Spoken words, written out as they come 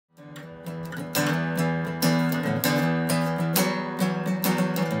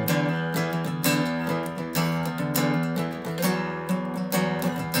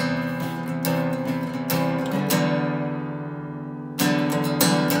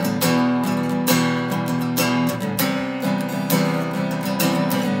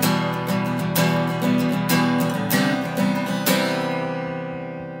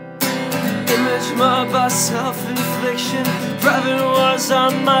self-infliction, private wars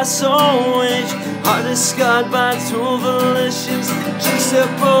on my soul wage. Heart is scarred by two volitions,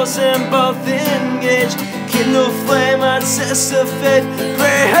 juxtaposed and both engage. Kindle flame, I test of faith,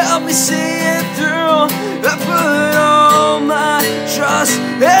 pray help me see it through. I put all my trust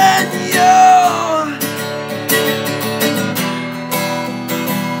in you.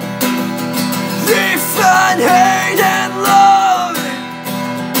 They find hate and love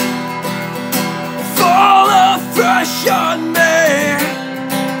fall afresh on me,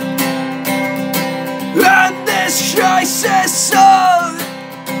 and this crisis of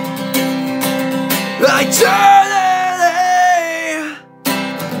eternity.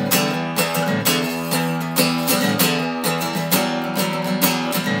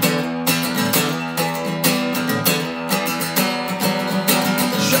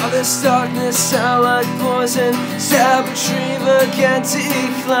 Draw this darkness out like poison, stab, retrieve, can't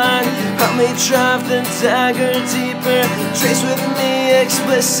decline. Help me drive the dagger deeper, trace with me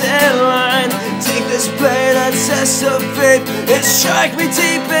explicit line. Take this blade, a test of faith, and strike me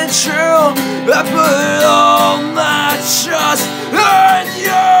deep and true. I put all my trust in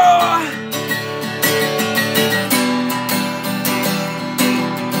you.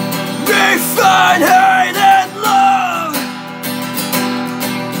 They find hate and love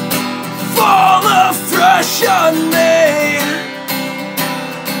fall afresh on me,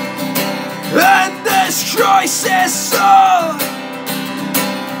 and this crisis of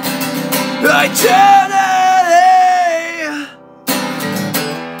eternity.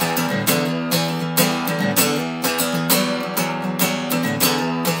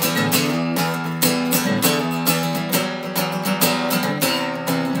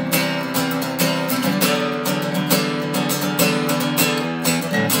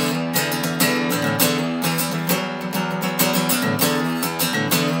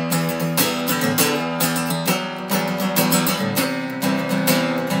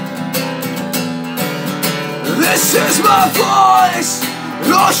 This is my voice,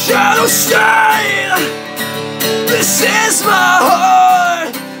 no shadow stain. This is my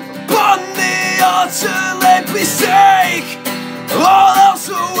heart, upon the altar lay. Please take all else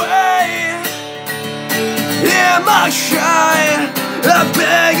away. Hear my cry, I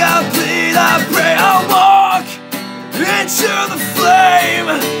beg, I plead, I pray. I walk into the flame,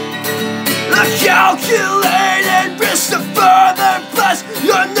 I calculate and risk the further blast.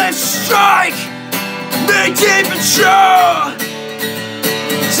 Your name strike me deep and true.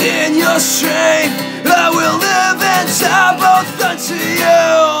 In your strength I will live and die both unto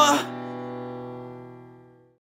you.